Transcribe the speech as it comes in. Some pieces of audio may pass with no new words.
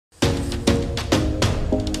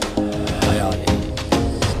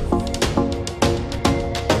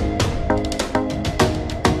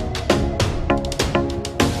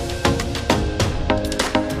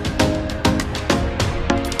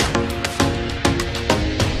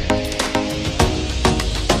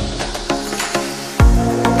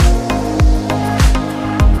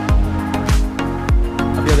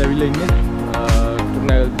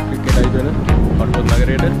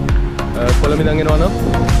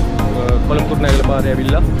කොළඹ කුරුණෑගල පාරේ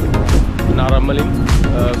ඇවිල්ලා නාරම්මලින්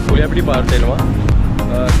කුලියපිටි පාරට එනවා.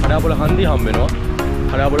 කඩාපොළ හන්දිය හම්බ වෙනවා.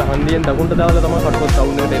 කඩාපොළ හන්දියෙන් දකුණට දාලා තමයි කටුකොත්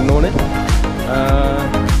ටවුන් එකට එන්න ඕනේ.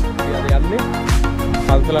 අපි අද යන්නේ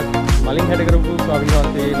පන්සලක් මලින් හැඩ කරපු ස්වාමීන්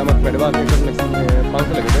වහන්සේ නමක් වැඩ වාසය කරන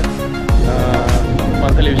පන්සලකට.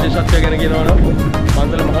 පන්සලේ විශේෂත්වය ගැන කියනවා නම්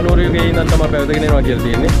පන්සල මහනුවරයගේ ඉඳන් තමයි පැවතගෙන යනවා කියලා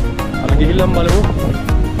තියෙන්නේ. අපි ගිහිල්ලාම බලමු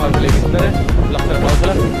පන්සලේ විස්තර. ලස්සන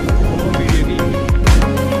පන්සලක්. වීඩියෝ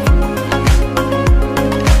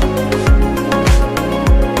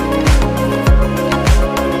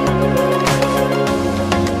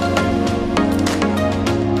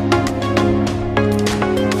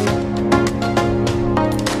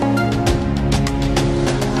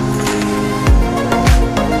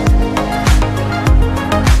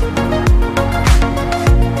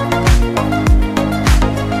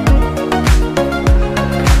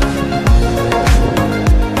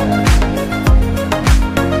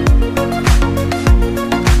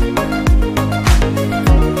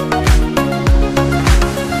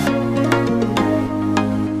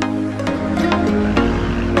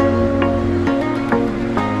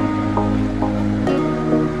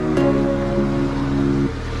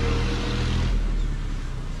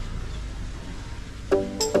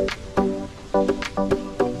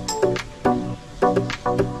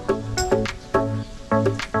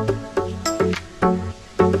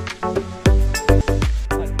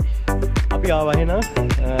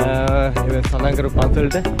එකේ සඳහන් කරපු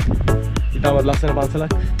පන්සලට ඉතාමත් ලස්සන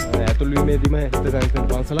පන්සලක්. ඇතුළු වීමේදීම හිත ගන්න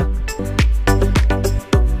පන්සලක්.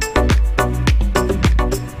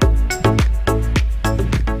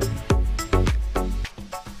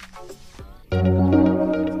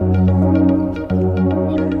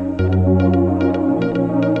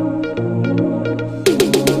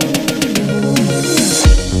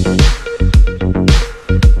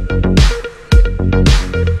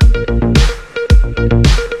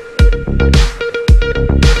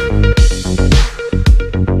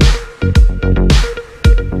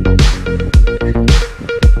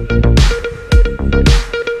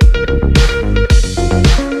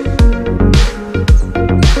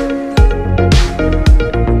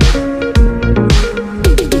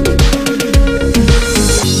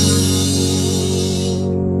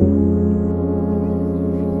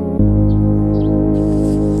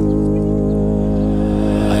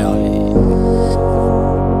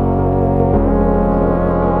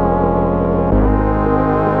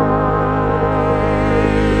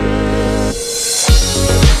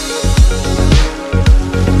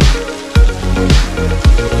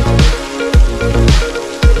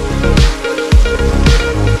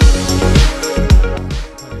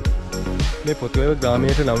 පොතුවැව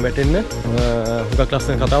ග්‍රාමයට නම් වැටෙන්න හුඟක්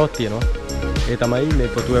ලස්සන කතාවක් තියෙනවා. ඒ තමයි මේ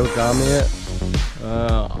පොතුවැව ග්‍රාමය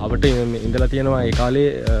අපිට ඉඳලා තියෙනවා ඒ කාලේ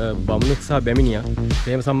බමුණෙක් සහ බැමිණියක්.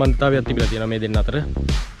 එහෙම සම්බන්ධතාවයක් තිබිලා තියෙනවා මේ දෙන්න අතර.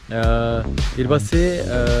 ඊට පස්සේ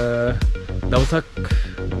දවසක්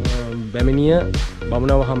බැමිණිය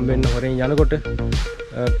බමුණව හම්බ වෙන්න හොරෙන් යනකොට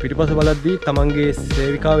පිටිපස්ස බලද්දී තමන්ගේ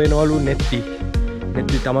සේවිකාව වෙනවලු නෙත්ති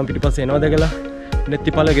තමන් පිටිපස්ස එනවා දැකලා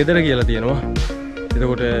නෙත්තිපළ ගෙදර කියලා තියෙනවා.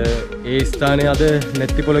 එතකොට ඒ ස්ථානයේ අද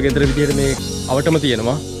නැත්තිපොළ ගෙදර විදිහට මේ අවටම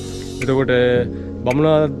තියෙනවා. එතකොට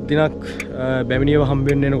බමුණා දිනක් බැමිණියව හම්බ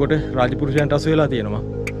වෙන්න එනකොට රාජපුරුෂයන්ට අසු වෙලා තියෙනවා.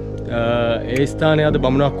 ඒ ස්ථානයේ අද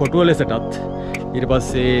බමුණා කොටුව ලෙසටත් ඊට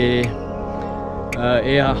පස්සේ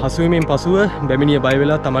ඒ හසුවීමෙන් පසුව බැමිණිය බය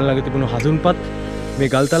වෙලා තමන් ළඟ තිබුණු හසුන්පත් මේ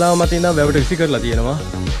ගල්තලාව මත ඉඳන් වැවට විසි කරලා තියෙනවා.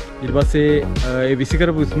 ඊට පස්සේ ඒ විසි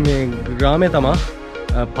කරපු මේ ග්‍රාමය තමයි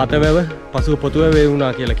පතවැව පසුව පොතුවැව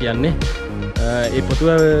වුණා කියලා කියන්නේ. ඒ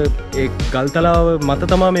පොතුවැව ඒ ගල්තලාව මත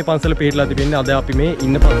තමයි මේ පන්සල පිහිටලා තිබෙන්නේ. අද අපි මේ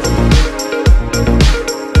ඉන්න පන්සල.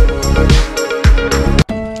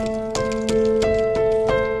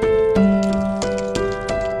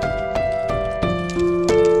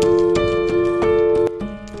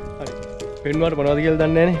 හරි. පෙන්වන්න මොනවද කියලා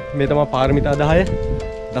දන්නේ නැනේ. මේ තමයි පාරමිතා 10.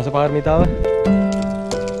 දස පාරමිතාව.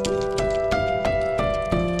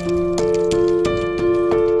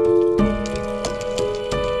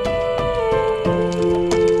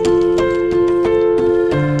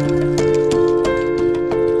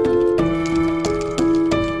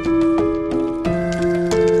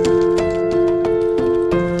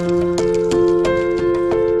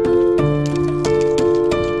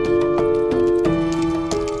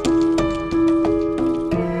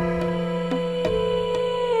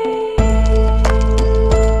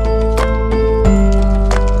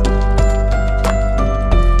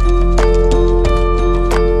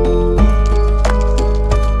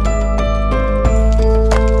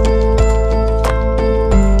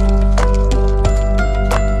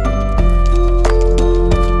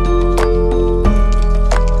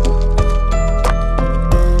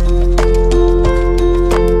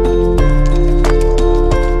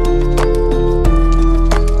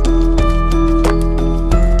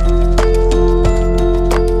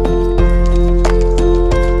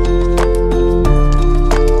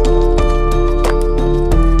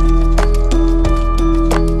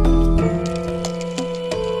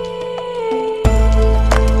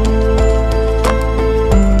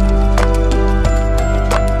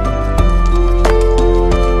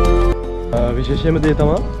 විශේෂම දේ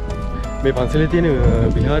තමයි මේ පන්සලේ තියෙන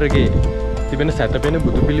විහාර ගේ තිබෙන සැතපෙන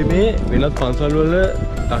බුදු පිළිමේ වෙනත් පන්සල් වල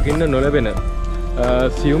දකින්න නොලැබෙන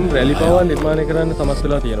සියුම් රැලි පවා නිර්මාණය කරන්න සමත්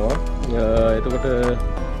වෙලා තියෙනවා. එතකොට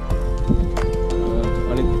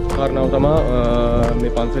අනිත් කාරණාව තමයි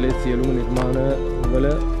මේ පන්සලේ සියලුම නිර්මාණ වල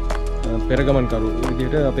පෙරගමන් කරු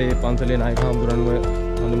විදිහට අපේ පන්සලේ නායක හඳුනනව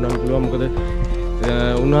හඳුන්වන්න පුළුවන්. මොකද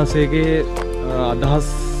උන්වහන්සේගේ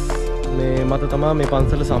අදහස් මේ මත තමයි මේ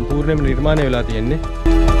පන්සල සම්පූර්ණයෙන්ම නිර්මාණය වෙලා තියෙන්නේ.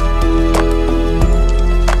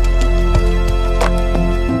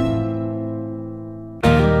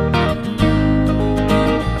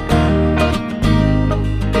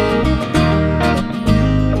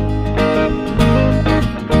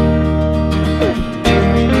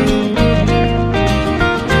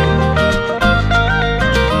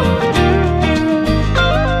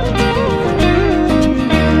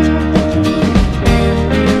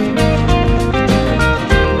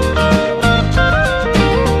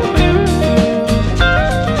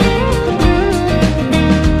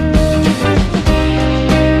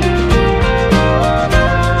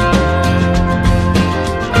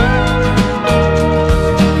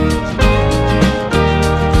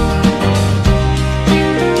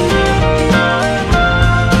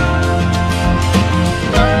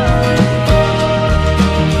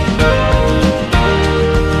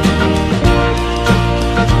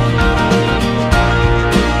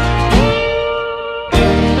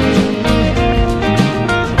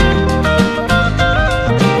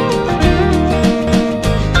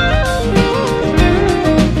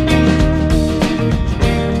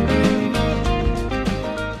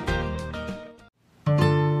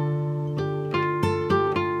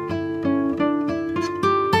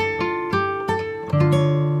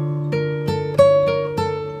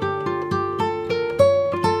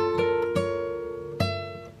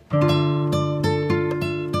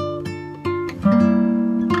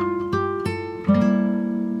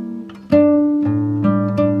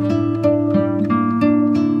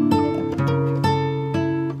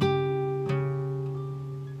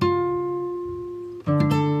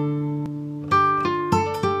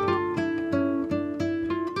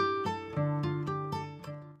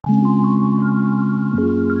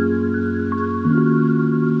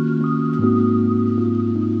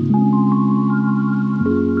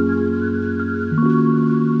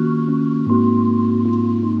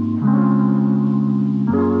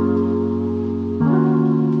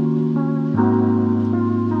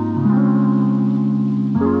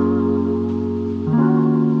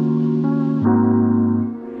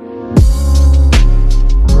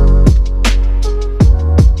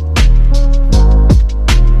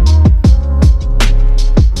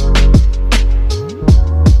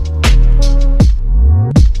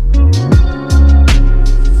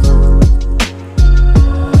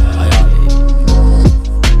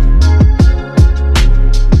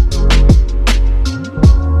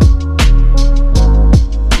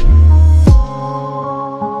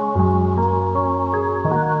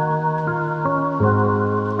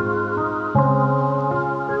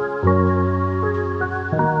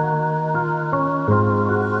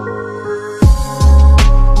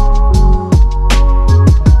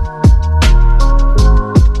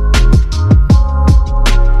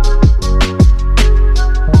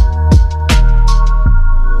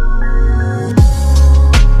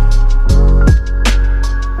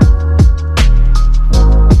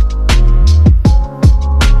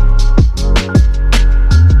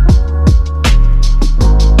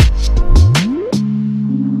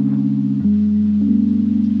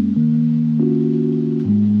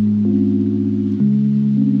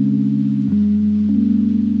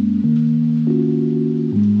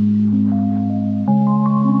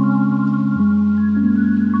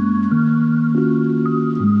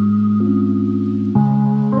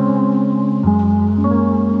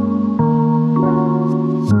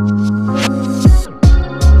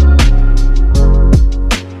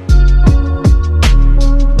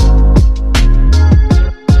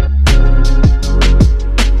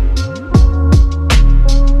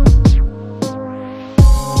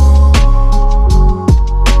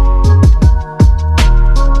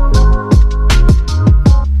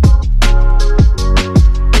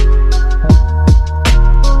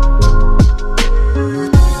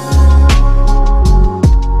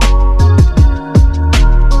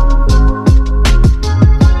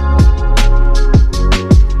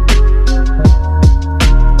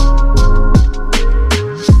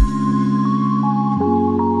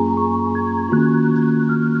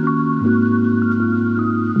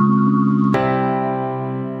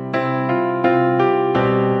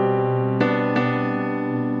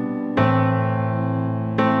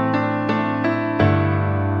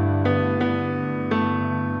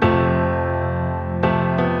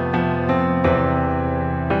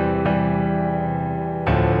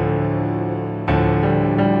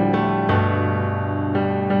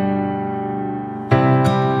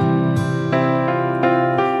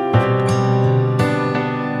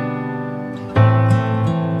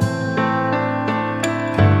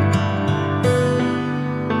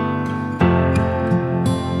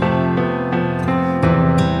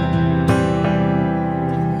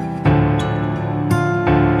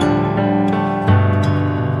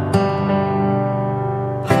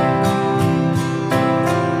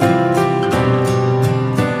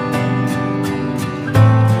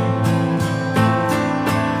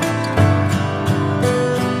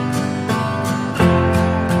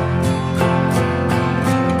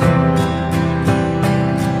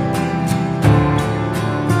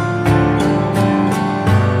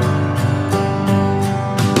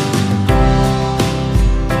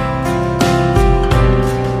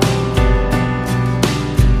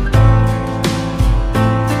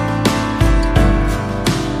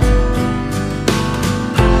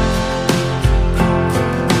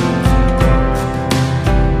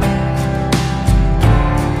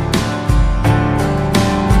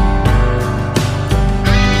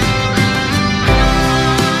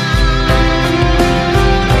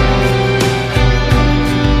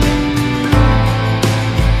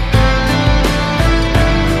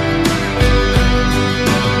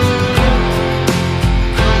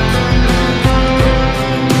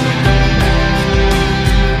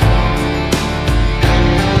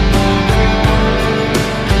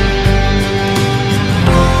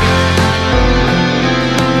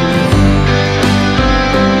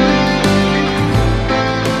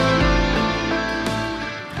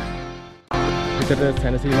 හිතට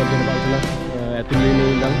සැනසීමක් දෙන පන්සලක් ඇතුළේ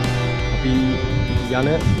ඉඳන් අපි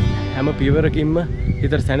යන හැම පියවරකින්ම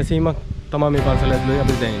හිතට සැනසීමක් තමයි මේ පන්සල ඇතුළේ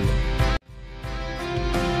අපිට දැනෙන්නේ.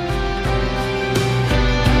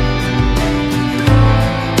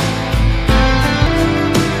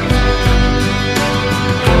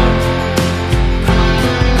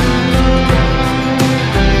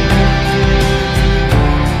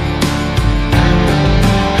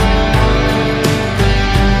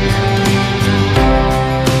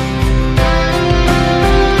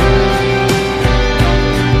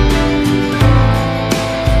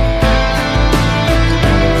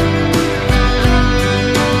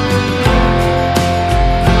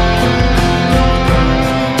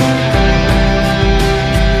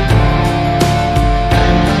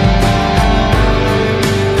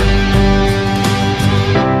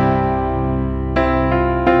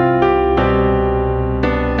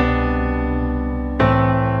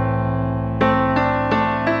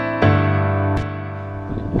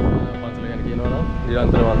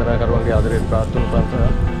 නිරන්තර වන්දනාකරුවන්ගේ ආදරයට ප්‍රාර්ථනා පන්සල.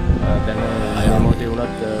 දැන් මේ මොහොතේ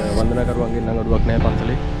වුණත් වන්දනාකරුවන්ගෙන් නම් අඩුවක් නැහැ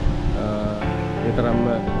පන්සලේ. ඒතරම්ම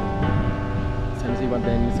සැනසීමක්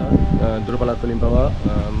දැනෙන නිසා දුර පළාත් වලින් පවා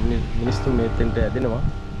මිනිස්සු මේතෙන්ට ඇදෙනවා.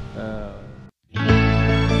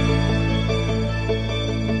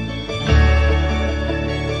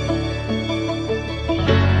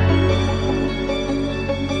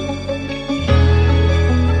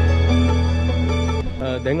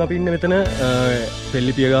 දැන් අපි ඉන්නේ මෙතන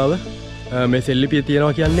සෙල්ලිපිය ගාව. මේ සෙල්ලිපිය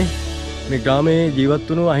තියනවා කියන්නේ මේ ග්‍රාමයේ ජීවත්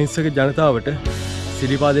වුණු අහිංසක ජනතාවට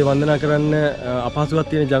සිරිපාදේ වන්දනා කරන්න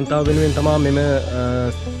අපහසුතාවක් තියෙන ජනතාව වෙනුවෙන් තමයි මෙම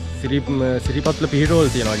සිරිපත්ල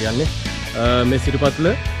පිහිටවල තියනවා කියන්නේ. මේ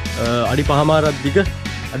සිරිපත්ල අඩි 5මාරක් දිග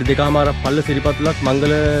අඩි 2මාරක් පල්ල සිරිපත්ලක්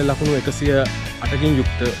මංගල ලකුණු 108කින්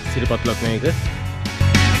යුක්ත සිරිපත්ලක් මේක.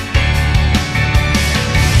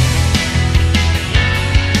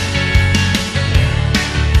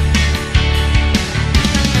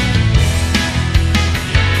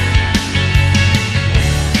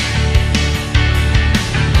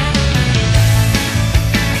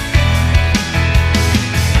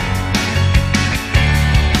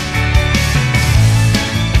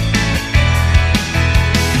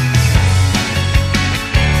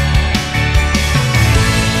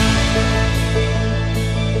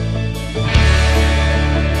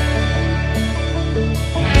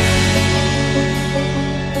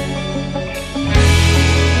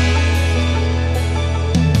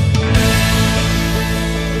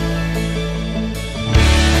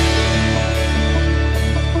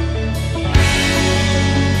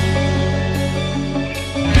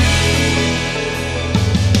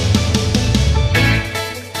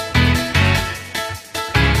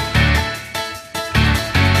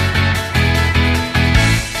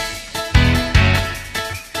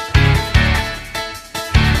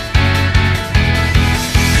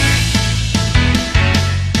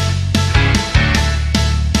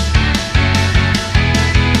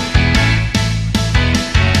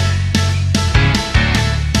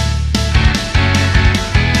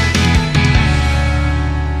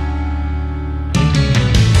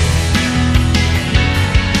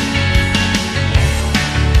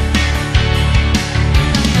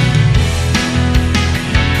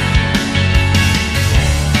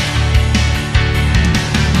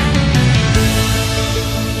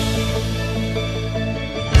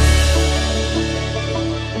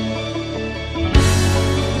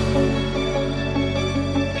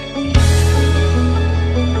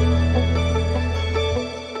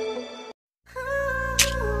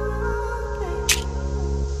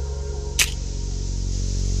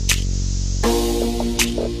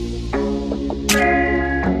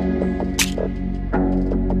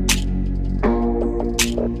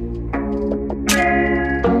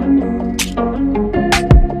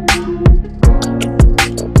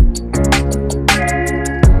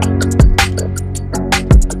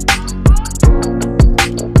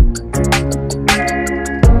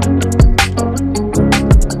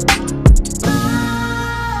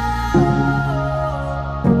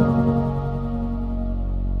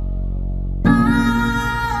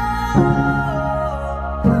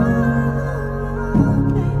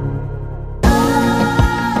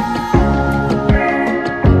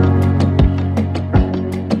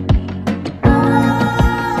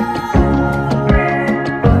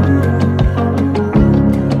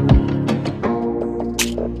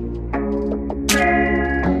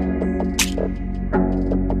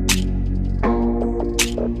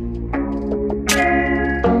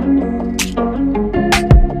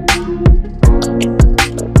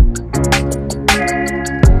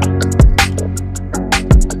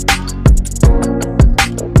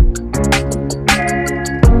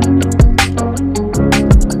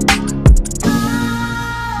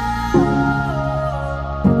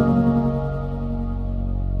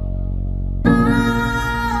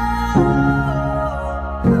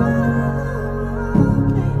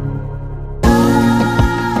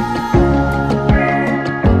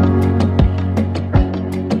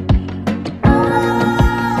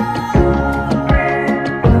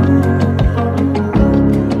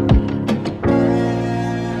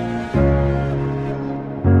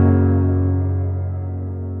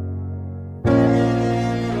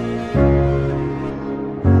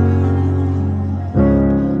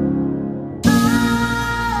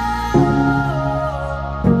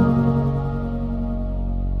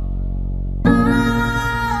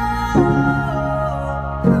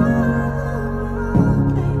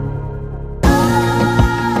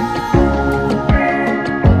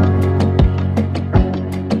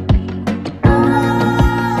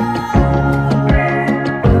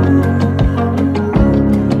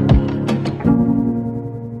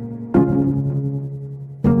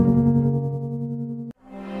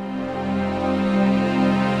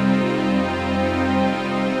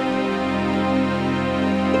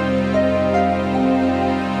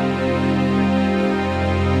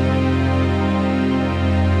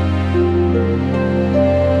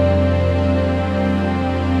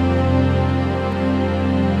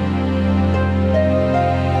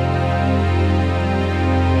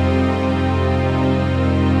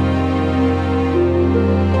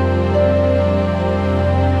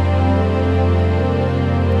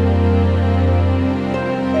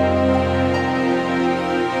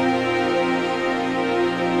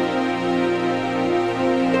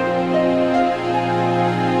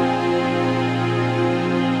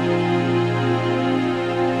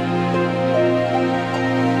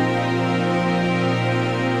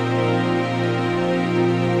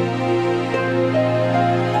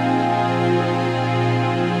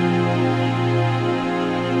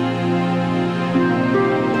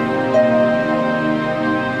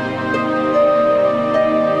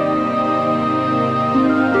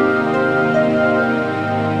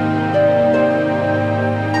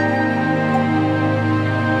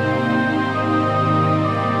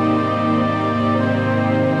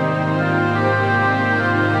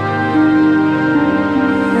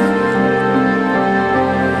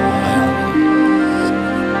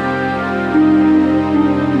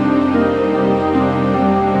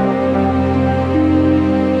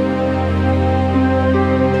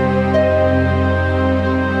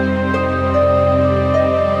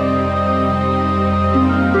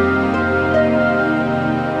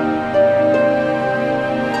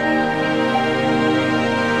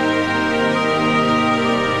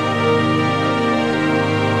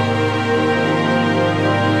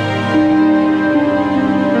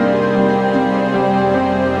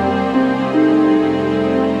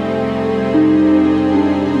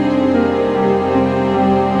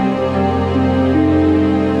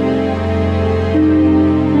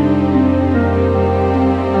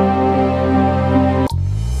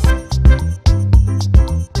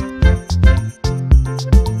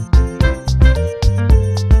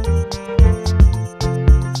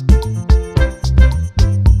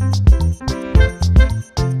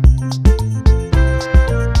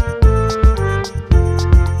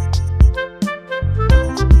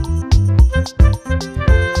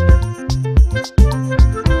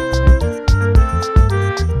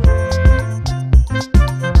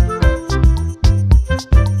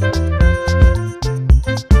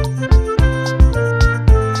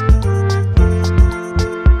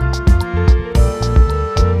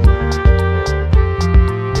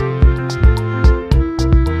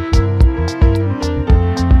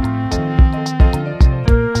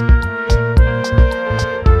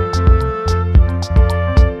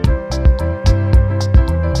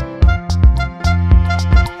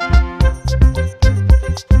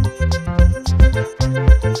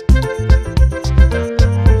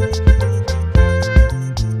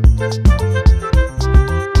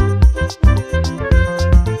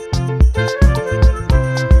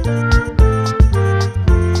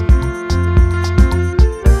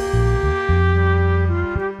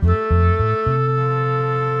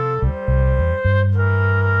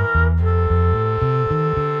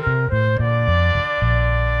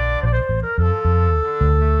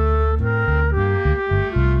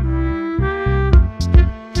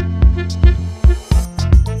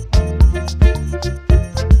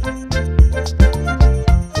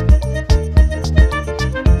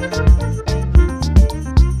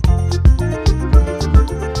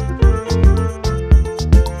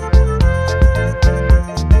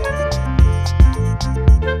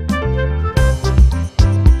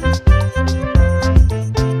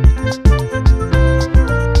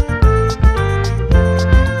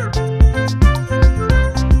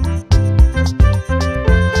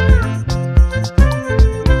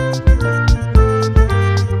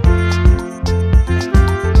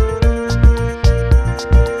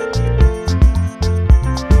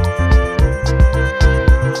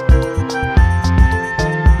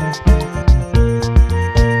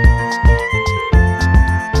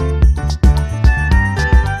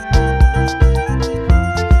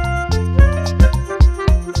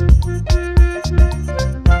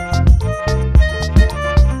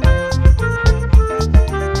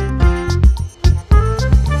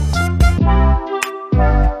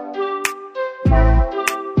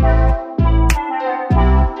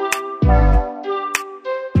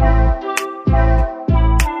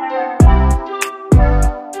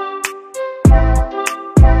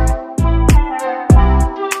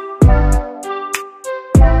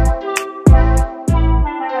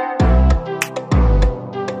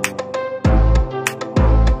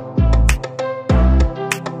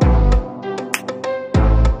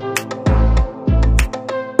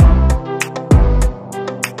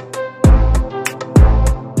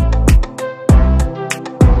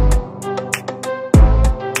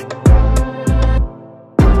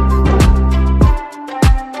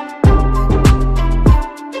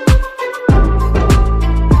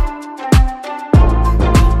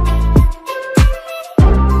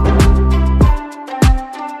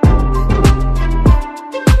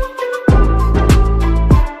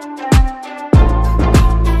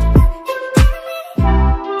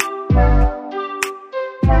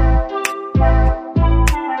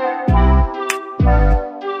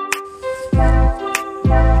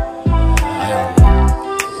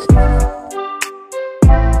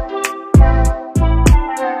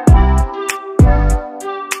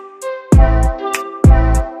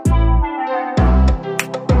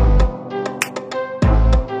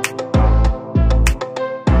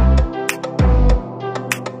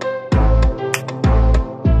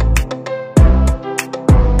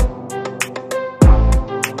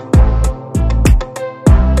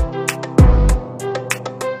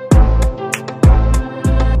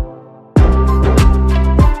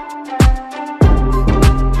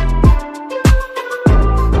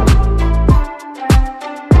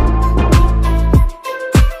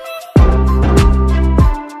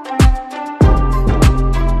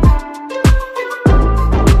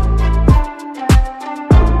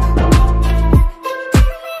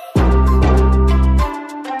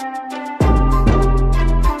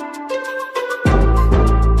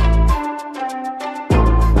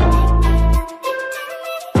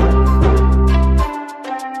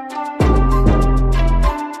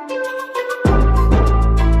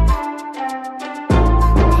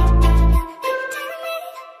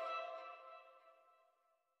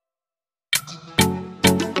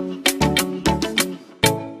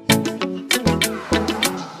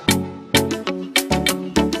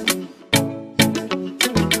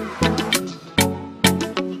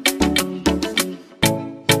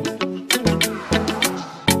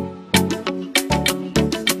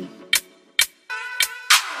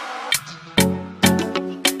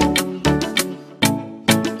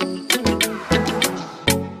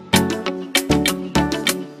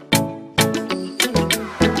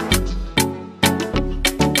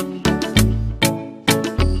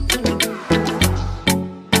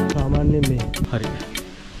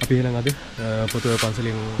 අපි එහෙනම් අද පොතුවේ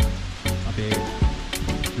පන්සලෙන් අපේ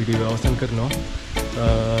වීඩියෝ අවසන් කරනවා.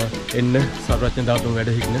 එන්න සර්වඥ ධාතුන්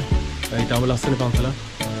වැඩ හිටින ඊටම ලස්සන පන්සලක්.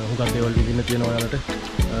 හුඟක් දේවල් විඳින්න තියෙනවා ඔයාලට.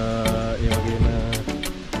 ඒ වගේම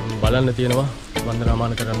බලන්න තියෙනවා,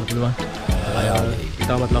 වන්දනාමාන කරන්න පුළුවන්.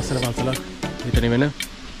 ඊටමත් ලස්සන පන්සලක්. හිතන වෙන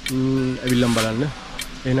ඇවිල්ලම් බලන්න.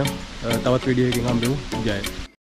 එහෙනම් තවත් වීඩියෝ එකකින් හම්බෙමු. ජය.